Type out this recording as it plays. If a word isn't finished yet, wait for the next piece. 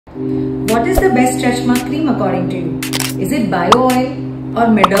What is the best stretch mark cream according to you? Is it bio oil or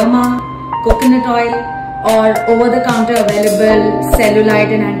Mederma, coconut oil, or over-the-counter available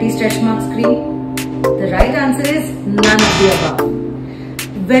cellulite and anti-stretch marks cream? The right answer is none of the above.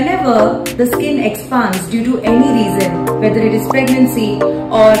 Whenever the skin expands due to any reason, whether it is pregnancy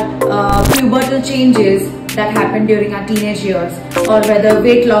or pubertal changes that happen during our teenage years, or whether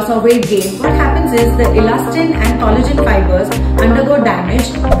weight loss or weight gain, what happens is the elastin and collagen fibers undergo damage,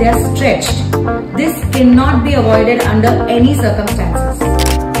 they are stretched. This cannot be avoided under any circumstances.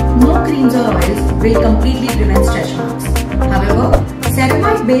 No creams or oils will completely prevent stretch marks. However,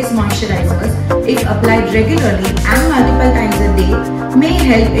 ceramide-based moisturizers, if applied regularly and multiple times a day, may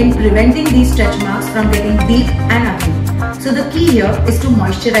help in preventing these stretch marks from getting deep and ugly. So the key here is to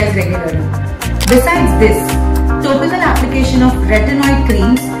moisturize regularly. Besides this, topical application of retinoid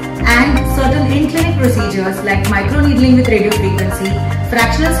creams and certain in-clinic procedures like microneedling with radiofrequency,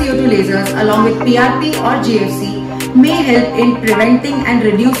 fractional CO2 lasers along with PRP or GFC may help in preventing and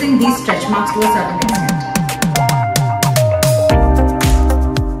reducing these stretch marks to a certain extent.